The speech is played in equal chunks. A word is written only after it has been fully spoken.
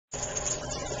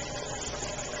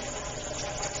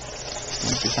Let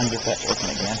me see if I can get that working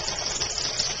again.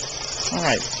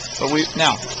 Alright, but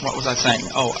now, what was I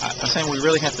saying? Oh, I was saying we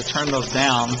really have to turn those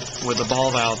down with the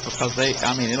ball valve because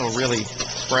it'll really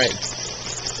spray.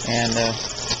 And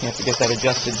you have to get that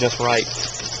adjusted just right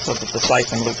so that the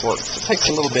siphon loop works. It takes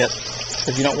a little bit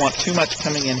because you don't want too much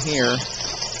coming in here.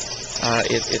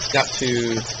 It's got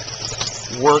to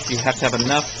work. You have to have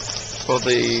enough for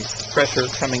the pressure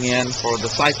coming in for the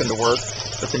siphon to work,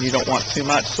 but then you don't want too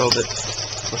much so that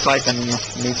the siphon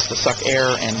needs to suck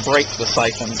air and break the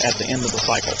siphon at the end of the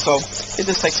cycle. So it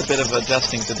just takes a bit of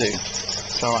adjusting to do.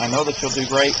 So I know that you'll do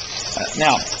great.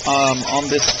 Now, on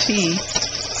this T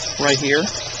right here,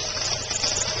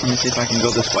 let me see if I can go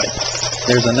this way.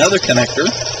 There's another connector.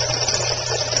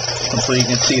 Hopefully you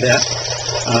can see that.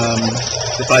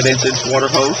 The 5/8" water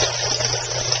hose.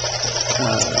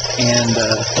 And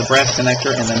the brass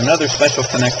connector, and another special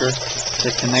connector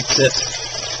that connects it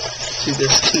to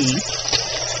this T.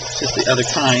 Just the other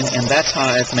kind, and that's how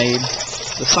I've made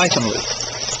the siphon loop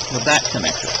with that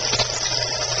connector.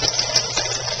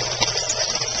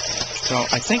 So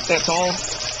I think that's all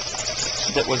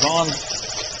that was on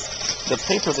the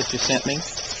paper that you sent me,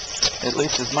 at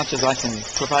least as much as I can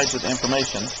provide with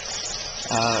information.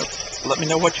 Let me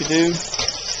know what you do.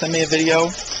 Send me a video,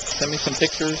 send me some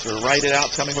pictures, or write it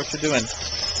out, tell me what you're doing.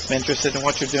 I'm interested in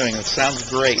what you're doing. It sounds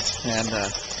great, and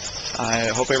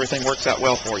I hope everything works out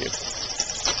well for you.